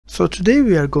So today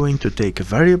we are going to take a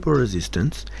variable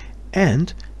resistance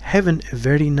and having a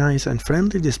very nice and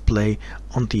friendly display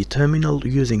on the terminal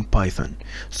using Python.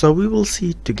 So we will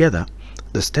see together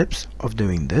the steps of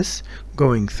doing this,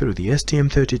 going through the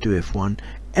STM32F1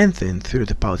 and then through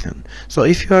the Python. So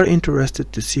if you are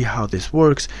interested to see how this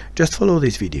works, just follow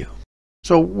this video.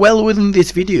 So within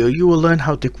this video you will learn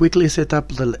how to quickly set up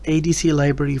the ADC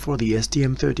library for the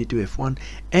STM32F1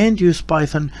 and use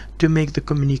Python to make the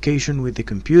communication with the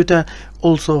computer,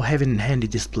 also having a handy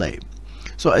display.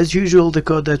 So as usual, the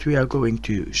code that we are going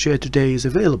to share today is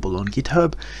available on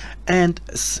GitHub, and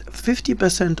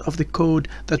 50% of the code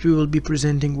that we will be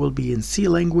presenting will be in C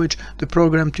language. The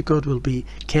program to code will be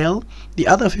Cal. The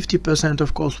other 50%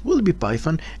 of course will be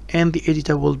Python, and the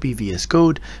editor will be VS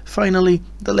Code. Finally,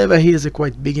 the level here is a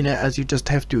quite beginner, as you just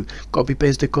have to copy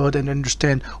paste the code and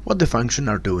understand what the functions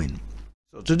are doing.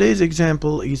 So today's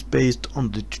example is based on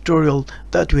the tutorial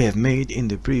that we have made in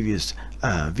the previous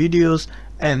videos,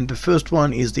 and the first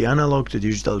one is the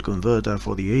analog-to-digital converter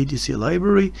for the ADC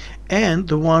library, and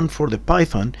the one for the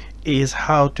Python is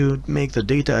how to make the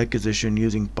data acquisition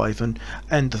using Python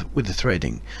and with the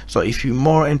threading. So if you're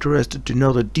more interested to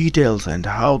know the details and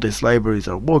how these libraries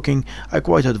are working, I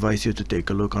quite advise you to take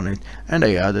a look on it, and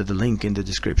I added the link in the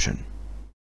description.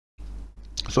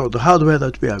 So the hardware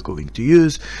that we are going to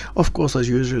use, of course, as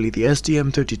usually, the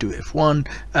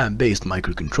STM32F1 based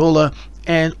microcontroller,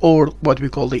 and or what we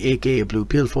call the aka blue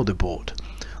pill for the board.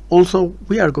 Also,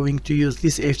 we are going to use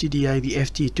this FTDI, the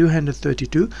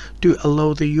FT232, to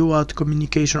allow the UART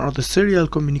communication or the serial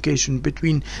communication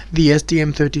between the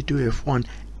STM32F1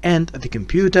 and the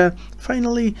computer.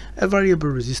 Finally, a variable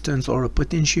resistance or a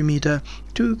potentiometer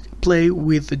to play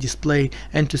with the display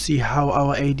and to see how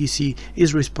our ADC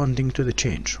is responding to the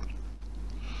change.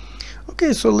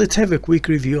 Okay, so let's have a quick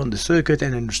review on the circuit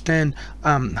and understand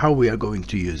how we are going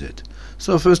to use it.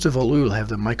 So first of all, we will have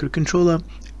the microcontroller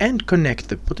and connect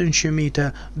the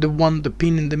potentiometer, the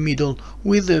pin in the middle,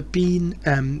 with the pin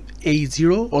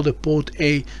A0 or the port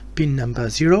A pin number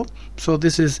 0. So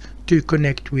this is to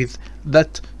connect with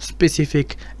that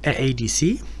specific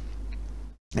ADC.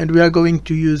 And we are going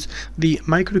to use the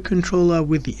microcontroller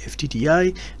with the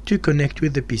FTDI to connect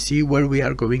with the PC, where we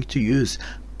are going to use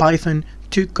Python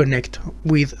to connect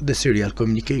with the serial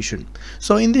communication.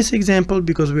 So in this example,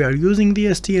 because we are using the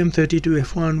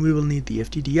STM32F1, we will need the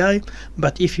FTDI,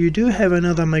 but if you do have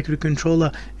another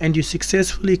microcontroller and you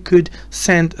successfully could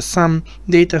send some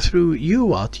data through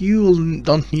UART, you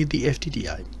don't need the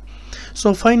FTDI.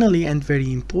 So finally, and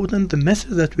very important, the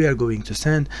message that we are going to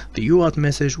send, the UART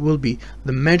message, will be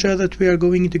the measure that we are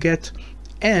going to get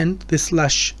and the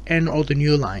 /n or the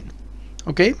new line.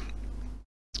 Okay?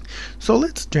 So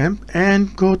let's jump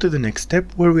and go to the next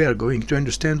step, where we are going to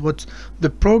understand what's the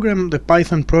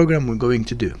Python program we're going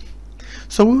to do.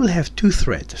 So we will have two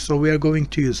threads. So we are going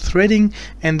to use threading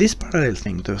and this parallel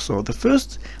thing. So the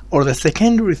first or the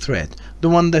secondary thread, the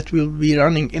one that will be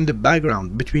running in the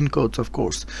background between codes, of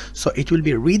course. So it will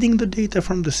be reading the data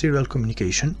from the serial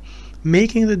communication,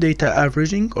 making the data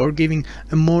averaging or giving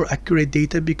a more accurate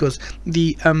data, because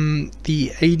the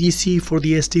ADC for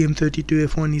the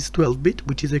STM32F1 is 12-bit,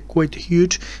 which is quite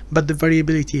huge, but the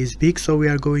variability is big, so we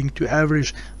are going to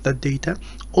average that data.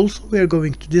 Also, we are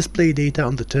going to display data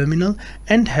on the terminal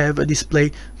and have a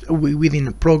display within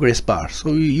a progress bar.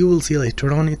 So you will see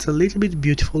later on, it's a little bit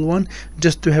beautiful one,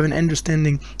 just to have an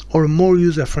understanding or a more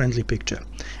user-friendly picture.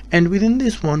 And within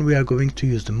this one, we are going to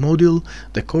use the module,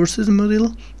 the courses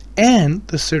module, and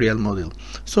the serial module.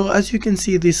 So as you can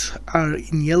see, these are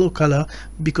in yellow color,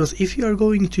 because if you are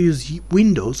going to use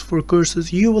Windows for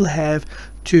courses, you will have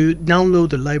to download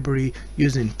the library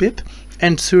using pip,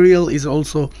 and serial is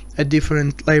also a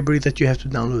different library that you have to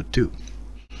download too.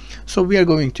 So we are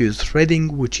going to use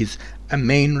threading, which is a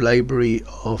main library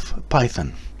of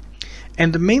Python,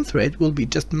 and the main thread will be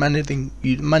just managing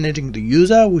the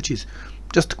user, which is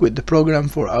just quit the program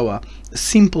for our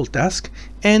simple task,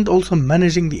 and also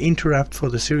managing the interrupt for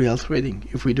the serial threading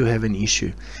if we do have an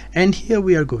issue. And here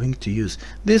we are going to use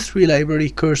this three library: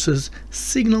 courses,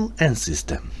 signal, and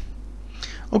system.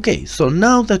 Okay, so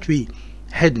now that we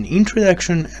had an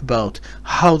introduction about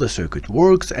how the circuit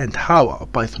works and how our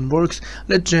Python works,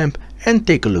 let's jump and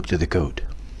take a look to the code.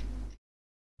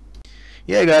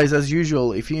 Yeah guys, as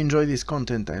usual, if you enjoy this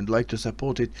content and like to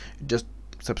support it, just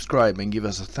subscribe and give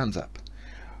us a thumbs up.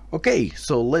 Okay,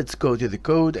 so let's go to the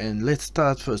code and let's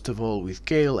start first of all with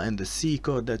Kale and the C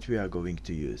code that we are going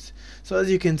to use. So as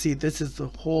you can see, this is the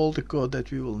code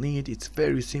that we will need. It's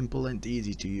very simple and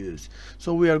easy to use.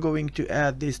 So we are going to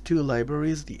add these two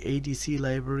libraries, the ADC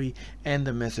library and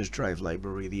the message drive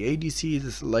library. The ADC is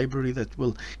this library that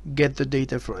will get the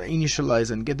data from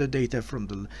initialize and get the data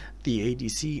from the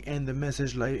ADC, and the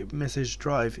message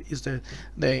drive is the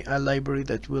library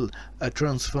that will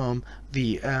transform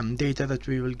the data that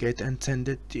we will get and send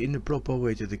it in a proper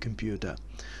way to the computer.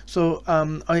 So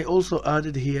I also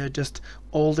added here just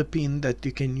all the pin that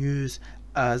you can use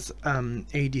as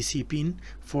ADC pin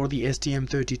for the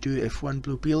STM32F1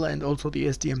 blue pill and also the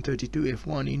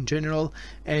STM32F1 in general,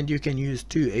 and you can use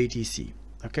two ADC.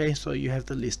 Okay, so you have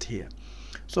the list here.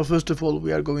 So first of all,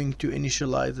 we are going to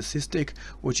initialize the sysdig,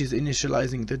 which is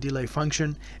initializing the delay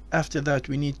function. After that,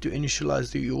 we need to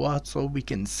initialize the UART so we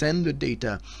can send the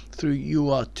data through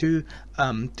UART to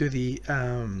the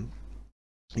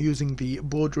using the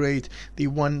baud rate, the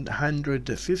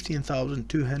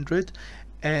 115,200.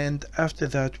 And after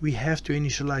that, we have to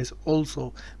initialize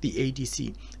also the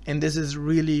ADC, and this is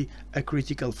really a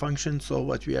critical function. So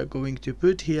what we are going to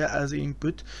put here as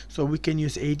input, so we can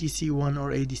use ADC1 or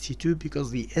ADC2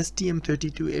 because the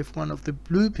STM32F1 of the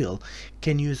blue pill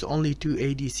can use only two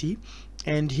ADC.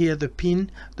 And here the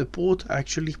pin, the port,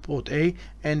 actually port A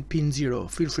and pin 0.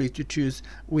 Feel free to choose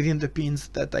within the pins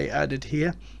that I added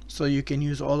here, so you can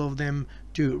use all of them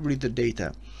to read the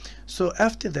data. So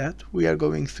after that, we are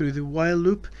going through the while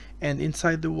loop, and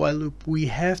inside the while loop we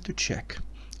have to check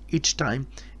each time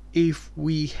if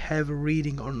we have a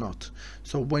reading or not.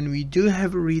 So when we do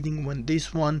have a reading, when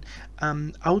this one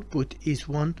output is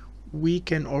 1, we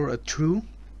can, or a true,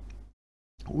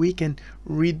 we can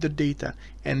read the data,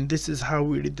 and this is how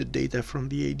we read the data from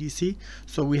the ADC.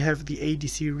 So we have the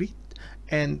ADC read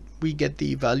and we get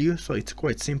the value, so it's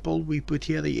quite simple. We put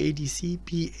here the ADC,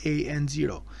 PA and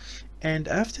 0, and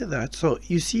after that, so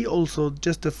you see also,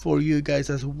 just for you guys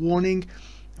as a warning,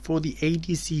 for the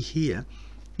ADC here,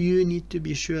 you need to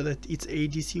be sure that it's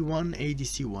ADC1,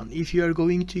 ADC1. If you are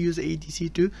going to use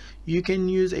ADC2, you can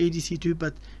use ADC2,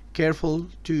 but careful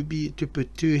to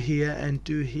put 2 here and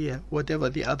 2 here, whatever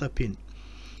the other pin.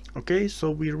 Okay, so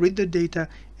we read the data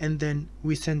and then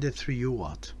we send it through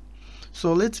UART.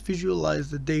 So let's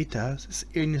visualize the data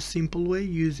in a simple way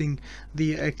using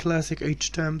the classic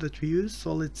H term that we use.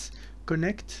 So let's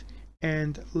connect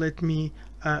and let me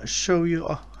show you.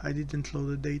 Oh, I didn't load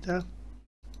the data.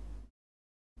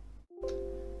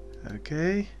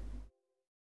 Okay,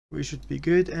 we should be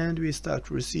good, and we start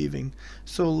receiving.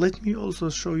 So let me also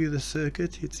show you the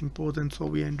circuit. It's important so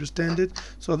we understand it.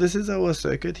 So this is our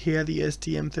circuit here, the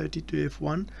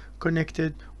STM32F1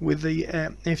 connected with the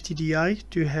FTDI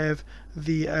to have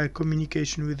the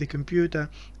communication with the computer,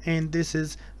 and this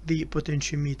is the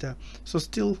potentiometer. So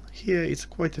still here it's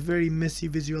quite a very messy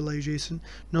visualization,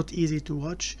 not easy to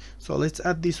watch. So let's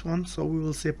add this one, so we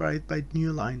will separate by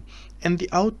new line, and the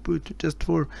output, just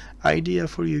for idea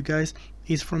for you guys,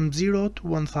 is from 0 to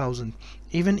 1000.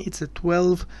 Even it's a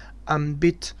 12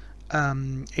 bit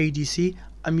ADC,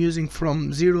 I'm using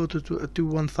from 0 to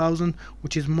 1000,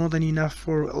 which is more than enough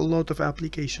for a lot of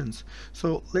applications.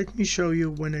 So let me show you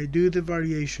when I do the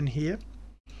variation here,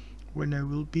 when I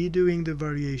will be doing the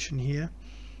variation here.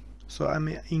 So I'm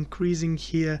increasing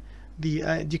here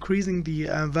the decreasing the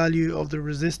value of the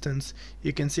resistance.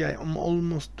 You can see I am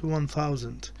almost to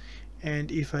 1000,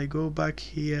 and if I go back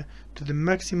here to the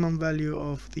maximum value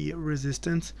of the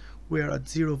resistance, we are at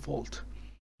 0 volt.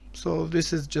 So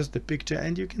this is just the picture,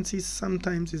 and you can see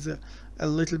sometimes it's a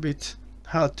little bit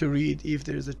hard to read if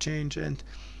there's a change, and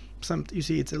you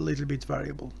see it's a little bit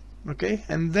variable. Okay,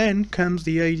 and then comes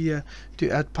the idea to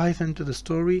add Python to the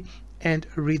story and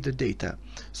read the data.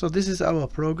 So this is our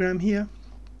program here.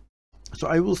 So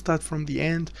I will start from the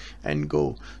end and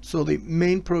go. So the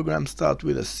main program starts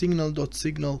with a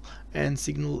signal.signal and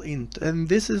signal int, and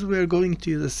this is where going to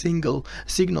use a signal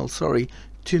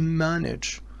to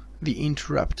manage the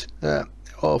interrupt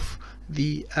of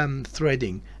the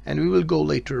threading, and we will go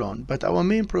later on. But our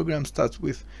main program starts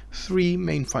with 3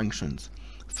 main functions.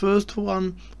 First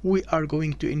one, we are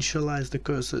going to initialize the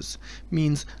cursors,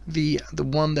 means the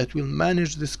one that will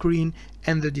manage the screen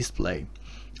and the display.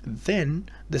 Then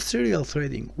the serial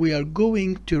threading, we are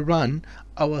going to run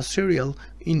our serial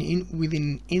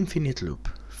within infinite loop.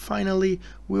 Finally,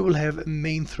 we will have a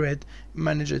main thread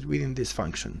managed within this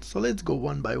function. So let's go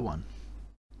one by one.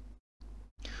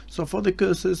 So for the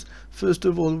cursors, first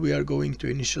of all, we are going to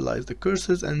initialize the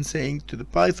cursors and saying to the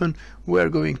Python, we are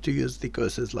going to use the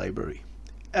cursors library.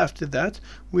 After that,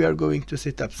 we are going to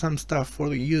set up some stuff for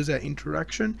the user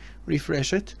interaction,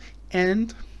 refresh it,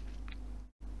 and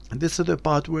This is the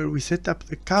part where we set up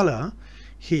the color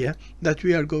here that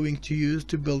we are going to use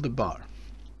to build the bar.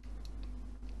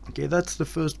 Okay, that's the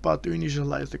first part, to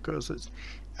initialize the cursors.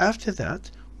 After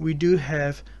that, we do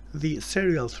have the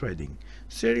serial threading.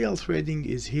 Serial threading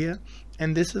is here,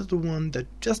 and this is the one that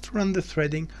just run the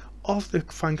threading of the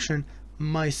function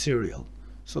mySerial.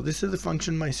 So this is the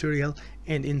function mySerial,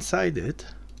 and inside it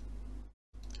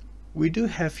we do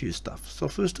have few stuff. So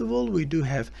first of all, we do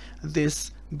have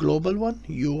this global one,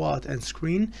 UART and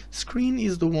screen. Screen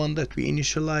is the one that we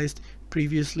initialized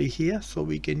previously here, so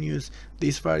we can use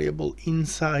this variable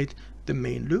inside the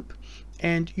main loop,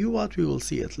 and UART we will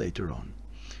see it later on.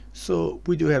 So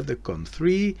we do have the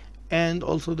COM3 and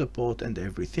also the port and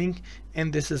everything,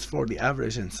 and this is for the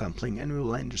average and sampling, and we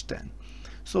will understand.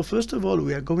 So first of all,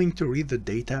 we are going to read the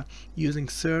data using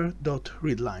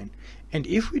ser.readline, and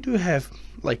if we do have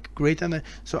like greater than,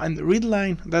 so, and the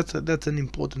readline, that's an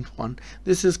important one.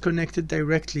 This is connected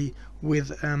directly with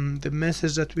the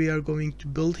message that we are going to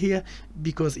build here,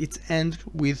 because it's end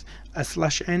with a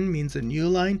 /n, means a new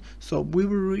line, so we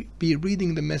will be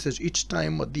reading the message each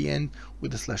time at the end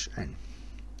with a /n.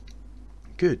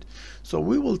 Good. So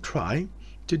we will try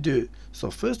to do. So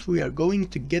first we are going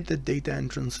to get the data and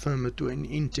transform it to an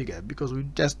integer, because we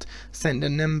just send a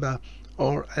number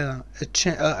or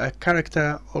a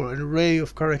character or an array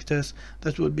of characters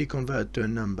that will be converted to a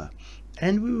number,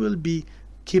 and we will be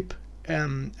keep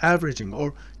averaging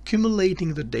or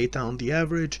accumulating the data on the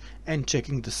average and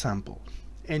checking the sample.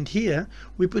 And here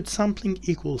we put sampling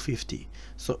equal 50.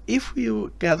 So if we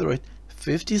gather it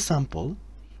 50 sample,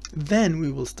 then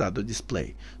we will start the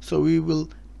display. So we will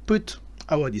put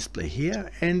our display here,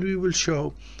 and we will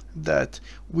show that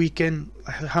we can,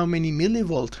 how many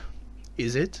millivolt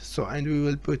is it. So, and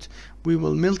we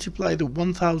will multiply the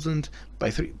 1000 by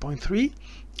 3.3,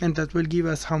 and that will give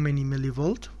us how many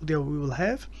millivolt there we will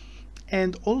have.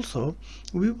 And also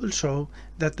we will show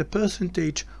that the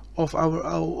percentage of our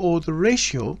or the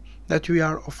ratio that we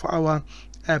are of our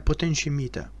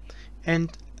potentiometer.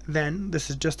 And then this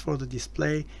is just for the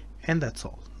display, and that's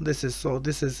all. This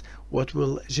is what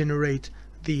will generate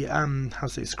the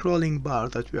scrolling bar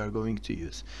that we are going to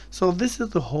use. So this is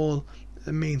the whole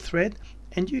main thread,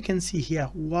 and you can see here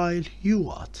while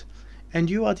UART, and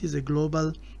UART is a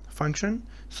global function.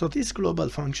 So this global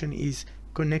function is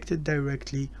connected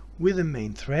directly with the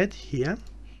main thread here,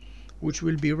 which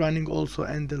will be running also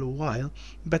under a while,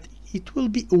 but it will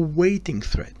be a waiting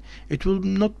thread. It will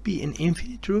not be an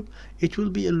infinite loop, it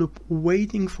will be a loop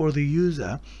waiting for the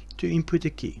user to input a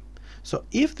key. So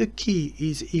if the key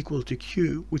is equal to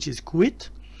Q, which is quit,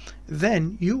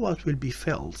 then UART will be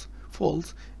false,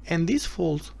 and this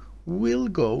false will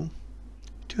go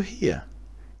to here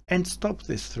and stop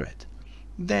this thread.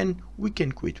 Then we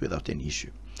can quit without any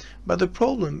issue. But the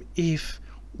problem, if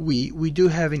we do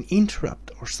have an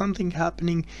interrupt or something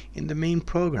happening in the main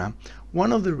program,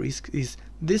 one of the risks is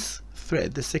this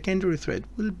thread, the secondary thread,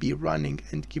 will be running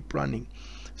and keep running.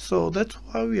 So that's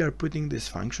why we are putting this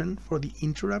function for the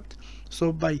interrupt.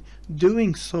 So by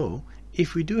doing so,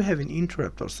 if we do have an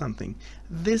interrupt or something,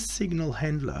 this signal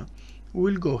handler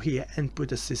will go here and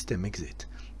put a system exit.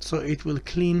 So it will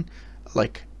clean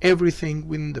like everything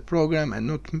within the program and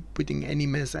not putting any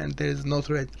mess, and there is no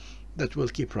thread that will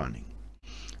keep running.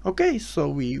 Okay, so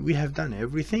we have done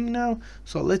everything now.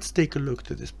 So let's take a look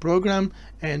to this program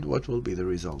and what will be the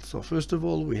result. So first of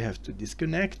all, we have to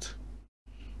disconnect,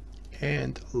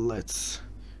 and let's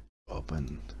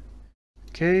open.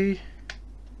 Okay,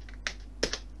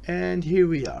 and here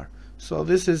we are. So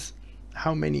this is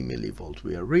how many millivolt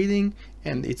we are reading,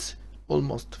 and it's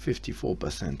almost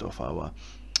 54% of our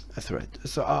thread,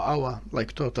 so our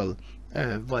like total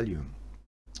volume.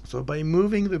 So by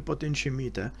moving the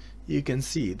potentiometer, you can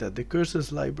see that the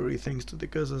cursors library, thanks to the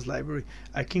cursors library,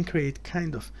 I can create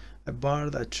kind of a bar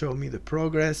that show me the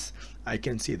progress. I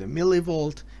can see the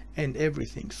millivolt and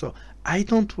everything. So I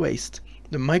don't waste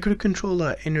the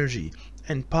microcontroller energy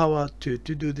and power to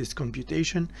do this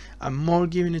computation. I'm more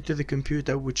giving it to the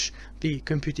computer, which the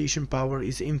computation power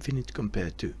is infinite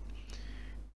compared to.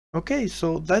 Okay,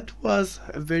 so that was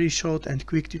a very short and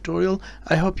quick tutorial.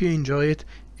 I hope you enjoy it,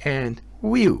 and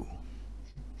WeeWs.